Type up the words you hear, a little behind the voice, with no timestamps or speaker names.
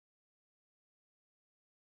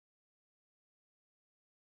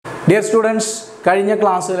Dear students, കഴിഞ്ഞ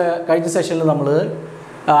സെഷനിൽ നമ്മൾ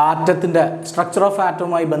ആറ്റത്തിന്റെ സ്ട്രക്ചർ ഓഫ്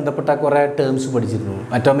ആറ്റവുമായി ബന്ധപ്പെട്ട കുറേ ടേംസ് പഠിച്ചിരുന്നു.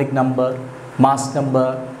 അറ്റോമിക് നമ്പർ, മാസ് നമ്പർ,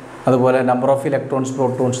 അതുപോലെ നമ്പർ ഓഫ് ഇലക്ട്രോൺസ്,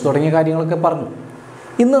 പ്രോട്ടോൺസ് തുടങ്ങിയ കാര്യങ്ങളൊക്കെ പറഞ്ഞു.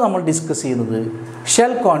 ഇന്ന് നമ്മൾ ഡിസ്കസ് ചെയ്യുന്നത്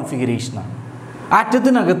ഷെൽ കോൺഫിഗറേഷനാണ്.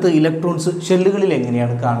 ആറ്റത്തിനകത്ത് ഇലക്ട്രോൺസ് ഷെല്ലുകളിൽ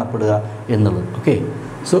എങ്ങനെയാണ് കാണപ്പെടുക എന്നുള്ളത്. ഓക്കെ,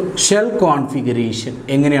 സോ ഷെൽ കോൺഫിഗറേഷൻ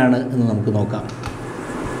എങ്ങനെയാണ് എന്ന് നമുക്ക് നോക്കാം.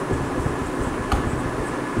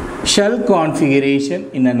 Shell configuration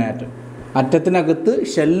in an atom. അറ്റത്തിനകത്ത്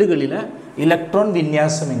ഷെല്ലുകളിലെ electron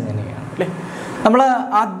വിന്യാസം എങ്ങനെയാണ് അല്ലേ. നമ്മൾ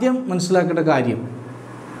ആദ്യം മനസ്സിലാക്കേണ്ട കാര്യം,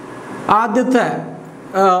 ആദ്യത്തെ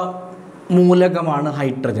മൂലകമാണ്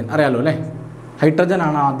ഹൈഡ്രജൻ. അറിയാലോ അല്ലേ, ഹൈഡ്രജൻ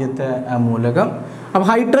ആണ് ആദ്യത്തെ മൂലകം. അപ്പോൾ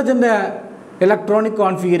ഹൈഡ്രജൻ്റെ ഇലക്ട്രോണിക്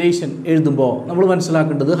കോൺഫിഗറേഷൻ എഴുതുമ്പോൾ നമ്മൾ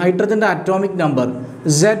മനസ്സിലാക്കേണ്ടത് ഹൈഡ്രജൻ്റെ അറ്റോമിക് നമ്പർ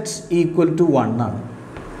Z=1 ആണ്.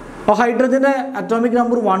 അപ്പോൾ ഹൈഡ്രജൻ്റെ അറ്റോമിക്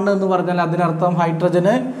നമ്പർ 1 എന്ന് പറഞ്ഞാൽ അതിനർത്ഥം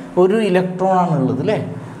ഹൈഡ്രജന് ഒരു ഇലക്ട്രോൺ ആണുള്ളത് അല്ലേ.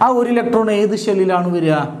 ആ ഒരു ഇലക്ട്രോൺ ഏത് ഷെല്ലിലാണ്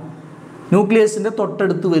വരിക? ന്യൂക്ലിയസിൻ്റെ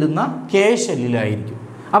തൊട്ടടുത്ത് വരുന്ന K ഷെല്ലിലായിരിക്കും.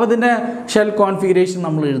 അപ്പോൾ ഇതിൻ്റെ ഷെൽ കോൺഫിഗറേഷൻ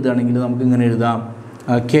നമ്മൾ എഴുതുകയാണെങ്കിൽ നമുക്ക് ഇങ്ങനെ എഴുതാം.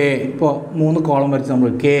 K, ഇപ്പോൾ 3 കോളം വരച്ച്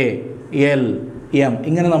നമ്മൾ K, L, M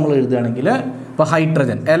ഇങ്ങനെ നമ്മൾ എഴുതുകയാണെങ്കിൽ ഇപ്പോൾ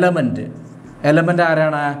ഹൈഡ്രജൻ എലമെൻ്റ്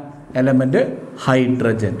ആരാണ്? എലമെൻ്റ്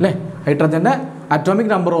ഹൈഡ്രജൻ അല്ലേ. ഹൈഡ്രജൻ്റെ അറ്റോമിക്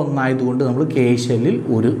നമ്പർ 1 ആയതുകൊണ്ട് നമ്മൾ K ഷെല്ലിൽ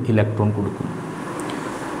ഒരു ഇലക്ട്രോൺ കൊടുക്കും.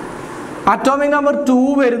 അറ്റോമിക് നമ്പർ 2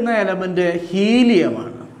 വരുന്ന എലമെൻറ്റ് ഹീലിയമാണ്.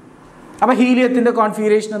 അപ്പോൾ ഹീലിയത്തിൻ്റെ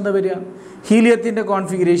കോൺഫിഗറേഷൻ എന്താ വരിക? ഹീലിയത്തിൻ്റെ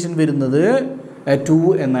കോൺഫിഗറേഷൻ വരുന്നത് 2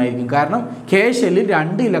 എന്നായിരിക്കും. കാരണം K ഷെല്ലിൽ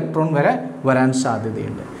 2 ഇലക്ട്രോൺ വരെ വരാൻ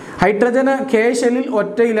സാധ്യതയുണ്ട്. ഹൈഡ്രജന് K ഷെല്ലിൽ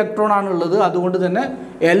ഒറ്റ ഇലക്ട്രോൺ ആണുള്ളത്, അതുകൊണ്ട് തന്നെ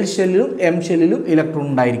L ഷെല്ലിലും M ഷെല്ലിലും ഇലക്ട്രോൺ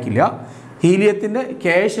ഉണ്ടായിരിക്കില്ല. ഹീലിയത്തിൻ്റെ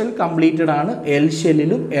K ഷെൽ കംപ്ലീറ്റഡ് ആണ്, L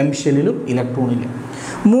ഷെല്ലിലും M ഷെല്ലിലും ഇലക്ട്രോൺ ഇല്ല.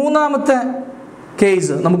 മൂന്നാമത്തെ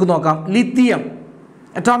കേസ് നമുക്ക് നോക്കാം. ലിത്തിയം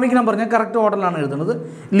അറ്റോമിക് നമ്പർ ഞാൻ കറക്റ്റ് ഓർഡറിലാണ് എഴുതുന്നത്.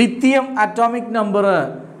 ലിത്തിയം അറ്റോമിക് നമ്പർ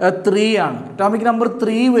 3 ആണ്. അറ്റോമിക് നമ്പർ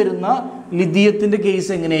 3 വരുന്ന ലിത്തിയത്തിൻ്റെ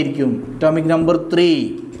കേസ് എങ്ങനെയായിരിക്കും? അറ്റോമിക് നമ്പർ 3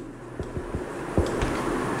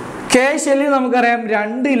 K ഷെല്ലിൽ നമുക്കറിയാം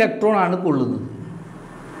 2 ഇലക്ട്രോൺ ആണ് കൊള്ളുന്നത്.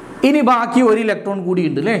 ഇനി ബാക്കി ഒരു ഇലക്ട്രോൺ കൂടി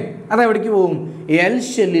ഉണ്ട് അല്ലേ. അതെവിടേക്ക് പോകും? L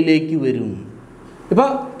ഷെല്ലിലേക്ക് വരും. ഇപ്പോൾ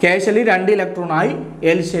K ഷെല്ലിൽ 2 ഇലക്ട്രോണായി,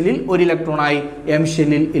 L ഷെല്ലിൽ 1 ഇലക്ട്രോണായി, M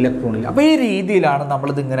ഷെല്ലിൽ ഇലക്ട്രോണില്ല. അപ്പോൾ ഈ രീതിയിലാണ്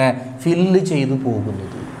നമ്മളിതിങ്ങനെ ഫില്ല് ചെയ്തു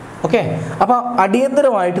പോകുന്നത്. ഓക്കെ, അപ്പോൾ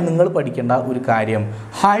അടിയന്തരമായിട്ട് നിങ്ങൾ പഠിക്കേണ്ട ഒരു കാര്യം,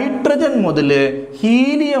 ഹൈഡ്രജൻ മുതൽ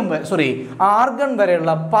ആർഗൺ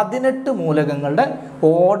വരെയുള്ള 18 മൂലകങ്ങളുടെ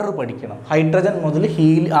ഓർഡർ പഠിക്കണം. ഹൈഡ്രജൻ മുതൽ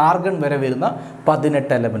ആർഗൺ വരെ വരുന്ന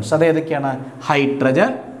 18 എലമെൻറ്റ്സ് അത് ഏതൊക്കെയാണ്?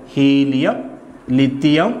 Hydrogen, helium,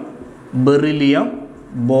 lithium, beryllium,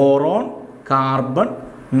 boron, carbon,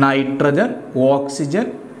 nitrogen, oxygen,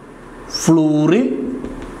 fluorine,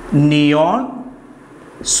 neon,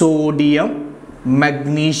 sodium,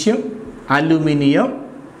 magnesium, aluminium,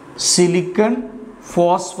 silicon,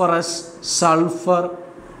 phosphorus, sulphur,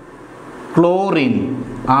 chlorine,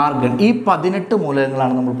 argon. ഈ 18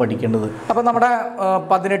 മൂലകങ്ങളാണ് നമ്മൾ പഠിക്കേണ്ടത്. അപ്പോൾ നമ്മുടെ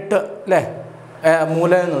 18 അല്ലേ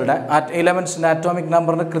മൂലകങ്ങളുടെ എലമെൻറ്റ്സിൻ്റെ അറ്റോമിക്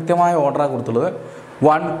നമ്പറിന് കൃത്യമായ ഓർഡറാണ് കൊടുത്തുള്ളത്.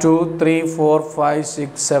 1, 2, 3, 4, 5,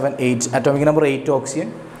 6, 7, 8 അറ്റോമിക് നമ്പർ 8 ഓക്സിജൻ,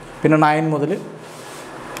 പിന്നെ 9 മുതൽ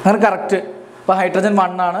അങ്ങനെ കറക്റ്റ്. ഇപ്പോൾ ഹൈഡ്രജൻ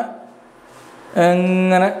 1 ആണ്,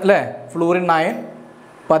 ഇങ്ങനെ അല്ലേ. ഫ്ലൂറിൻ 9,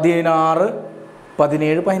 16,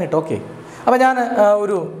 17, 18. ഓക്കെ, അപ്പോൾ ഞാൻ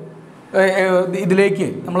ഒരു ഇതിലേക്ക്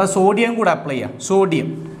നമ്മൾ സോഡിയം കൂടെ അപ്ലൈ ചെയ്യാം.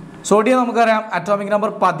 സോഡിയം നമുക്കറിയാം അറ്റോമിക്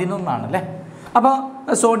നമ്പർ 11 ആണ് അല്ലേ. അപ്പോൾ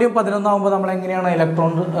സോഡിയം 11 ആകുമ്പോൾ നമ്മൾ എങ്ങനെയാണ്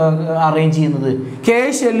ഇലക്ട്രോൺ അറേഞ്ച് ചെയ്യുന്നത്? K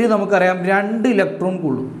ഷെല്ലിൽ നമുക്കറിയാം 2 ഇലക്ട്രോൺ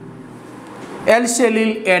കൊള്ളും, L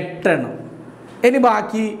ഷെല്ലിൽ 8 എണ്ണം. ഇനി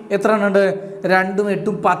ബാക്കി എത്ര എണ്ണം ഉണ്ട്? 2 ഉം 8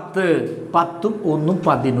 ഉം 10, 10ഉം 1ഉം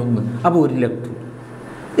 11. അപ്പോൾ 1 ഇലക്ട്രോൺ.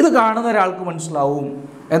 ഇത് കാണുന്ന ഒരാൾക്ക് മനസ്സിലാവും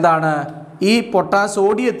എന്താണ് ഈ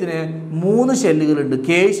സോഡിയത്തിന് 3 ഷെല്ലുകളുണ്ട്.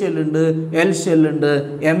 K ഷെല്ലുണ്ട്, L ഷെല്ലുണ്ട്,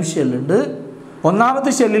 M ഷെല്ലുണ്ട്.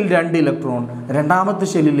 ഒന്നാമത്തെ ഷെല്ലിൽ 2 ഇലക്ട്രോൺ, രണ്ടാമത്തെ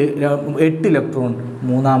ഷെല്ലിൽ 8 ഇലക്ട്രോൺ,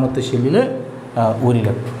 മൂന്നാമത്തെ ഷെല്ലിൽ 1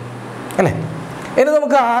 ഇലക്ട്രോൺ അല്ലേ. ഇനി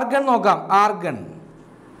നമുക്ക് ആർഗൺ നോക്കാം. ആർഗൺ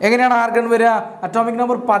എങ്ങനെയാണ് ആർഗൺ വരിക? അറ്റോമിക്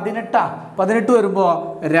നമ്പർ 18 വരുമ്പോൾ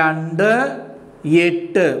 2,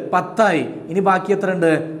 8, 10ആയി. ഇനി ബാക്കി എത്ര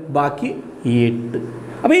ഉണ്ട്? ബാക്കി 8.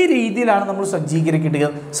 അപ്പോൾ ഈ രീതിയിലാണ് നമ്മൾ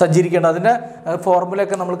സജ്ജീകരിക്കേണ്ടത്. അതിൻ്റെ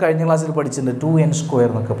ഫോർമുലയൊക്കെ നമ്മൾ കഴിഞ്ഞ ക്ലാസ്സിൽ പഠിച്ചിട്ടുണ്ട്, 2n²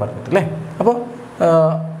 എന്നൊക്കെ പറഞ്ഞിട്ടല്ലേ. അപ്പോൾ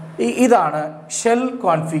ഇതാണ് ഷെൽ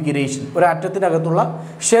കോൺഫിഗറേഷൻ. ഒരു ആറ്റത്തിനകത്തുള്ള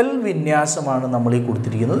ഷെൽ വിന്യാസമാണ് നമ്മൾ ഈ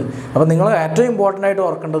കൊടുത്തിരിക്കുന്നത്. അപ്പോൾ നിങ്ങൾ ഏറ്റവും ഇമ്പോർട്ടൻ്റ് ആയിട്ട്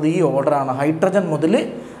ഓർക്കേണ്ടത് ഈ ഓർഡറാണ്. ഹൈഡ്രജൻ മുതൽ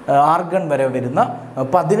ആർഗൺ വരെ വരുന്ന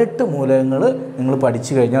 18 മൂലകങ്ങൾ നിങ്ങൾ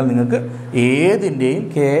പഠിച്ചു കഴിഞ്ഞാൽ നിങ്ങൾക്ക് ഏതിൻ്റെയും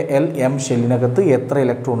K, L, M ഷെല്ലിനകത്ത് എത്ര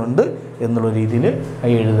ഇലക്ട്രോൺ ഉണ്ട് എന്നുള്ള രീതിയിൽ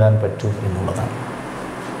എഴുതാൻ പറ്റും എന്നുള്ളതാണ്.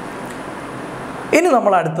 ഇനി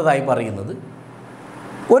നമ്മൾ അടുത്തതായി പറയുന്നത്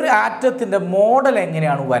ഒരു ആറ്റത്തിൻ്റെ മോഡൽ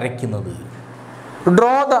എങ്ങനെയാണ് വരയ്ക്കുന്നത്?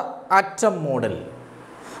 Draw the atom model.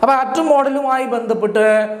 അപ്പോൾ ആറ്റം മോഡലുമായി ബന്ധപ്പെട്ട്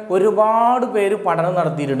ഒരുപാട് പേര് പഠനം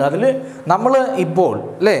നടത്തിയിട്ടുണ്ട്. അതിൽ നമ്മൾ ഇപ്പോൾ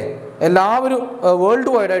അല്ലേ എല്ലാവരും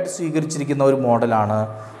വേൾഡ് വൈഡായിട്ട് സ്വീകരിച്ചിരിക്കുന്ന ഒരു മോഡലാണ്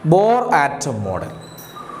ബോർ ആറ്റം മോഡൽ.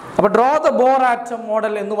 അപ്പോൾ draw the bore atom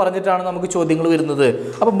model എന്ന് പറഞ്ഞിട്ടാണ് നമുക്ക് ചോദ്യങ്ങൾ വരുന്നത്.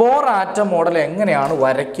 അപ്പോൾ ബോർ ആറ്റം മോഡൽ എങ്ങനെയാണ്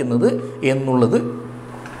വരയ്ക്കുന്നത് എന്നുള്ളത്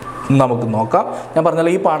നമുക്ക് നോക്കാം. ഞാൻ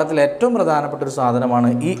പറഞ്ഞല്ലോ ഈ പാഠത്തിൽ ഏറ്റവും പ്രധാനപ്പെട്ട ഒരു സാധനമാണ്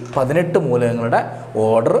ഈ 18 മൂലകങ്ങളുടെ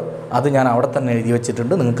ഓർഡർ. അത് ഞാൻ അവിടെ തന്നെ എഴുതി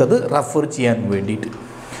വെച്ചിട്ടുണ്ട്, നിങ്ങൾക്കത് റെഫർ ചെയ്യാൻ വേണ്ടിയിട്ട്.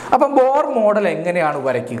 അപ്പം ബോർ മോഡൽ എങ്ങനെയാണ്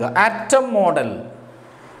വരയ്ക്കുക? ആറ്റം മോഡൽ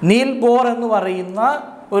നീൽ ബോർ എന്ന് പറയുന്ന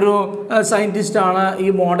ഒരു സയൻറ്റിസ്റ്റാണ് ഈ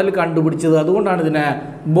മോഡൽ കണ്ടുപിടിച്ചത്. അതുകൊണ്ടാണ് ഇതിനെ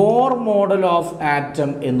ബോർ മോഡൽ ഓഫ് ആറ്റം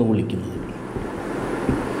എന്ന് വിളിക്കുന്നത്.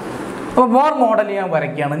 അപ്പോൾ ബോർ മോഡൽ ഞാൻ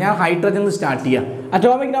വരയ്ക്കുകയാണ്. ഞാൻ ഹൈഡ്രജനിൽ സ്റ്റാർട്ട് ചെയ്യാം.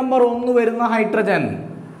 അറ്റോമിക് നമ്പർ 1 വരുന്ന ഹൈഡ്രജൻ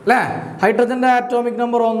അല്ലേ? ഹൈഡ്രജൻ്റെ അറ്റോമിക്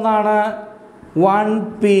നമ്പർ 1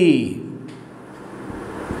 1p.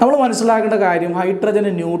 നമ്മൾ മനസ്സിലാക്കേണ്ട കാര്യം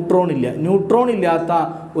ഹൈഡ്രജന് ന്യൂട്രോൺ ഇല്ല. ന്യൂട്രോൺ ഇല്ലാത്ത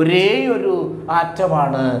ഒരേ ഒരു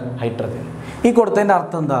ആറ്റമാണ് ഹൈഡ്രജൻ. ഈ കൊടുത്തതിൻ്റെ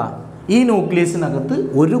അർത്ഥം എന്താ? ഈ ന്യൂക്ലിയസിനകത്ത്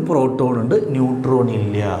ഒരു പ്രോട്ടോൺ ഉണ്ട്, ന്യൂട്രോൺ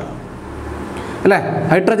ഇല്ല അല്ലേ?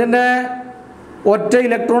 ഹൈഡ്രജൻ്റെ ഒറ്റ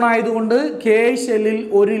ഇലക്ട്രോൺ ആയതുകൊണ്ട് കെ ഷെല്ലിൽ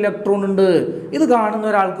ഒരു ഇലക്ട്രോൺ ഉണ്ട്. ഇത് കാണുന്ന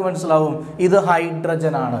ഒരാൾക്ക് മനസ്സിലാവും ഇത്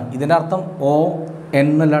ഹൈഡ്രജൻ ആണ്. ഇതിൻ്റെ അർത്ഥം ON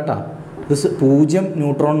എന്നല്ല കേട്ടോ, ഇത് 0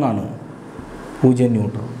 ന്യൂട്രോൺ എന്നാണ്. 0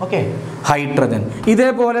 ന്യൂട്രോൺ. Okay, hydrogen.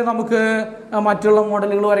 ഇതേപോലെ നമുക്ക് മറ്റുള്ള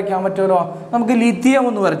മോഡലുകൾ വരയ്ക്കാൻ പറ്റുമല്ലോ. നമുക്ക് ലിഥിയം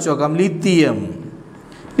ഒന്ന് വരച്ചു നോക്കാം.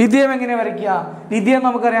 ലിഥിയം എങ്ങനെ വരയ്ക്കുക? ലിഥിയം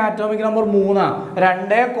നമുക്കറിയാം ആറ്റോമിക് നമ്പർ 3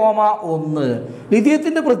 2,1.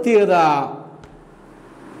 ലിഥിയത്തിൻ്റെ പ്രത്യേകത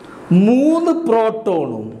 3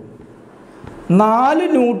 പ്രോട്ടോണും 4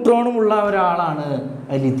 ന്യൂട്രോണും ഉള്ള ഒരാളാണ്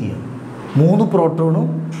ലിഥിയം. 3 പ്രോട്ടോണും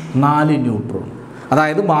 4 ന്യൂട്രോണും.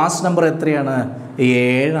 അതായത് മാസ് നമ്പർ എത്രയാണ്?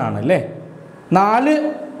 7 ആണ് അല്ലേ? 4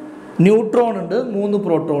 ന്യൂട്രോൺ ഉണ്ട്, 3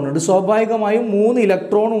 പ്രോട്ടോൺ ഉണ്ട്. സ്വാഭാവികമായും 3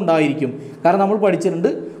 ഇലക്ട്രോൺ ഉണ്ടായിരിക്കും. കാരണം നമ്മൾ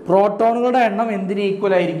പഠിച്ചിട്ടുണ്ട് പ്രോട്ടോണുകളുടെ എണ്ണം എന്തിന്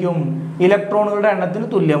ഈക്വൽ ആയിരിക്കും? ഇലക്ട്രോണുകളുടെ എണ്ണത്തിന്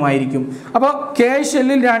തുല്യമായിരിക്കും. അപ്പോൾ കെ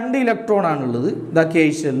ഷെല്ലിൽ 2 ഇലക്ട്രോൺ ആണുള്ളത്. ഇതാ കെ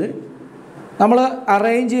ഷെല്ല്. നമ്മൾ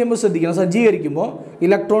അറേഞ്ച് ചെയ്യുമ്പോൾ ശ്രദ്ധിക്കണം, സജ്ജീകരിക്കുമ്പോൾ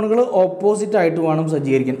ഇലക്ട്രോണുകൾ ഓപ്പോസിറ്റ് ആയിട്ട് വേണം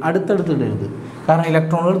സജ്ജീകരിക്കാൻ, അടുത്തടുത്തിടരുത്. കാരണം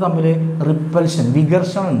ഇലക്ട്രോണുകൾ തമ്മിൽ റിപ്പൽഷൻ,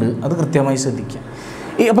 വികർഷണം ഉണ്ട്, അത് കൃത്യമായി ശ്രദ്ധിക്കുക.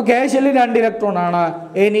 അപ്പോൾ കെ ഷെല്ല് 2 ഇലക്ട്രോൺ ആണ്.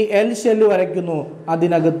 ഇനി എൽ ഷെല്ല് വരയ്ക്കുന്നു,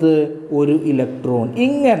 അതിനകത്ത് 1 ഇലക്ട്രോൺ.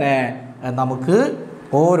 ഇങ്ങനെ നമുക്ക്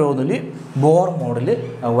ഓരോന്നിൽ ബോർ മോഡൽ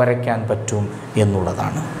വരയ്ക്കാൻ പറ്റും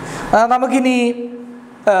എന്നുള്ളതാണ്. നമുക്കിനി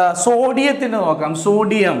സോഡിയത്തിന് നോക്കാം.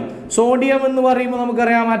 സോഡിയം എന്ന് പറയുമ്പോൾ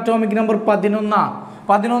നമുക്കറിയാം അറ്റോമിക് നമ്പർ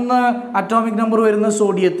 11 അറ്റോമിക് നമ്പർ വരുന്ന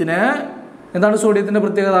സോഡിയത്തിന് എന്താണ്? സോഡിയത്തിൻ്റെ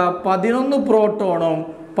പ്രത്യേകത 11 പ്രോട്ടോണും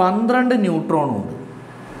 12 ന്യൂട്രോണും ഉണ്ട്.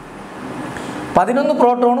 11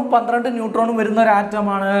 പ്രോട്ടോണും 12 ന്യൂട്രോണും വരുന്ന ഒരു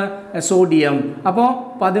ആറ്റമാണ് സോഡിയം. അപ്പോൾ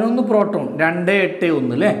 11 പ്രോട്ടോൺ 2, 8,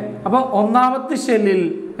 1 അല്ലേ? അപ്പോൾ ഒന്നാമത്തെ ഷെല്ലിൽ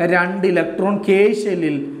 2 ഇലക്ട്രോൺ, കെ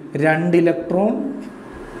ഷെല്ലിൽ 2 ഇലക്ട്രോൺ.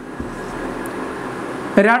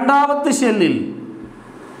 രണ്ടാമത്തെ ഷെല്ലിൽ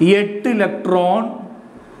 8 ഇലക്ട്രോൺ.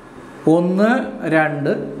 1,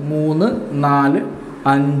 2, 3, 4,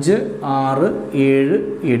 5, 6, 7,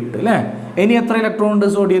 8 അല്ലേ? ഇനി എത്ര ഇലക്ട്രോൺ ഉണ്ട്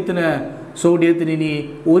സോഡിയത്തിന്? സോഡിയത്തിന് ഇനി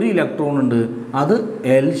 1 ഇലക്ട്രോൺ ഉണ്ട്, അത്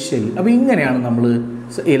എൽ ഷെൽ. അപ്പോൾ ഇങ്ങനെയാണ് നമ്മൾ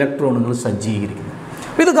ഇലക്ട്രോണുകൾ സജ്ജീകരിക്കുന്നത്.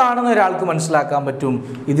 അപ്പോൾ ഇത് കാണുന്ന ഒരാൾക്ക് മനസ്സിലാക്കാൻ പറ്റും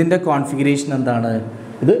ഇതിൻ്റെ കോൺഫിഗറേഷൻ എന്താണ്.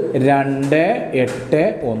 ഇത് 2, 8,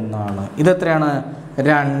 1 ആണ്. ഇതെത്രയാണ്?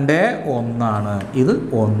 2, 1 ആണ്. ഇത്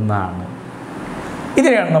 1 ആണ്.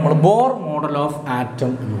 ഇതിനെയാണ് നമ്മൾ ബോർ മോഡൽ ഓഫ്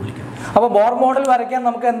ആറ്റം എന്ന് വിളിക്കുന്നത്. അപ്പോൾ ബോർ മോഡൽ വരയ്ക്കാൻ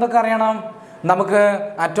നമുക്ക് എന്തൊക്കെ അറിയണം? നമുക്ക്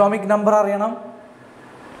അറ്റോമിക് നമ്പർ അറിയണം,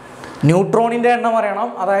 ന്യൂട്രോണിൻ്റെ എണ്ണം അറിയണം,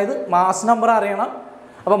 അതായത് മാസ് നമ്പർ അറിയണം.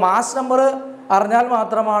 അപ്പോൾ മാസ് നമ്പർ അറിഞ്ഞാൽ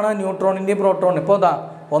മാത്രമാണ് ന്യൂട്രോണിൻ്റെയും പ്രോട്ടോൺ. ഇപ്പോൾ ഇതാ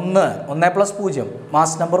 1 + 0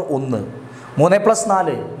 mass number 1, 3 +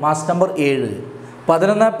 4 mass number 7,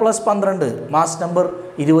 11 + 12 mass number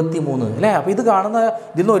 23 അല്ലേ? അപ്പോൾ ഇത് കാണുന്ന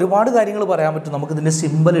ഇതിൽ നിന്ന് ഒരുപാട് കാര്യങ്ങൾ പറയാൻ പറ്റും. നമുക്കിതിൻ്റെ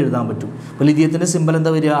സിമ്പൽ എഴുതാൻ പറ്റും. ഇപ്പോൾ ലിഥിയത്തിൻ്റെ സിമ്പൽ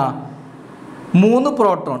എന്താ വരിക? 3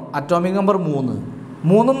 proton, atomic number 3,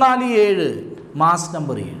 3, 4, 7 mass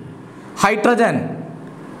number 7. Hydrogen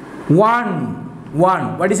 1, 1.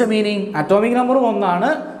 What is the meaning? Atomic number 1 ആണ്,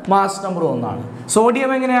 മാസ് നമ്പർ 1 ആണ്.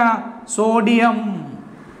 സോഡിയം എങ്ങനെയാ? Sodium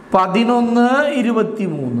 11,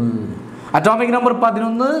 23. Atomic number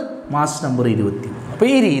 11, mass number 23. അപ്പോൾ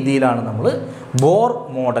ഈ രീതിയിലാണ് നമ്മൾ ബോർ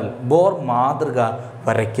മോഡൽ, ബോർ മാതൃക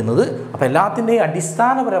വരയ്ക്കുന്നത്. അപ്പോൾ എല്ലാത്തിൻ്റെയും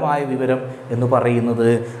അടിസ്ഥാനപരമായ വിവരം എന്ന് പറയുന്നത്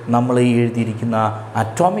നമ്മൾ ഈ എഴുതിയിരിക്കുന്ന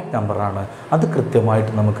അറ്റോമിക് നമ്പറാണ്. അത്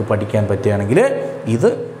കൃത്യമായിട്ട് നമുക്ക് പഠിക്കാൻ പറ്റുകയാണെങ്കിൽ ഇത്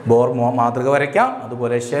ബോർ മാതൃക വരയ്ക്കാം.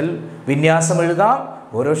 അതുപോലെ ഷെൽ വിന്യാസം എഴുതാം,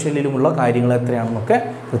 ഓരോ ഷെല്ലിലുമുള്ള കാര്യങ്ങൾ എത്രയാണെന്നൊക്കെ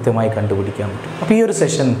കൃത്യമായി കണ്ടുപിടിക്കാൻ പറ്റും. അപ്പോൾ ഈ ഒരു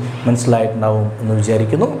സെഷൻ മനസ്സിലായിട്ടുണ്ടാവും എന്ന്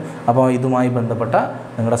വിചാരിക്കുന്നു. അപ്പോൾ ഇതുമായി ബന്ധപ്പെട്ട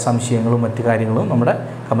നിങ്ങളുടെ സംശയങ്ങളും മറ്റു കാര്യങ്ങളും നമ്മുടെ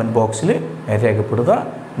കമൻറ്റ് ബോക്സിൽ രേഖപ്പെടുത്തുക.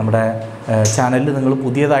 നമ്മുടെ ചാനലിൽ നിങ്ങൾ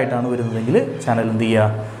പുതിയതായിട്ടാണ് വരുന്നതെങ്കിൽ ചാനൽ എന്ത്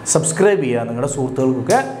ചെയ്യുക, സബ്സ്ക്രൈബ് ചെയ്യുക, നിങ്ങളുടെ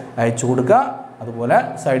സുഹൃത്തുക്കൾക്കൊക്കെ അയച്ചു കൊടുക്കുക. അതുപോലെ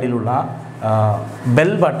സൈഡിലുള്ള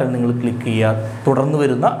ബെൽ ബട്ടൺ നിങ്ങൾ ക്ലിക്ക് ചെയ്യുക, തുടർന്ന്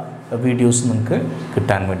വരുന്ന വീഡിയോസ് നിങ്ങൾക്ക്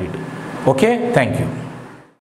കിട്ടാൻ വേണ്ടിയിട്ട്. Okay, thank you.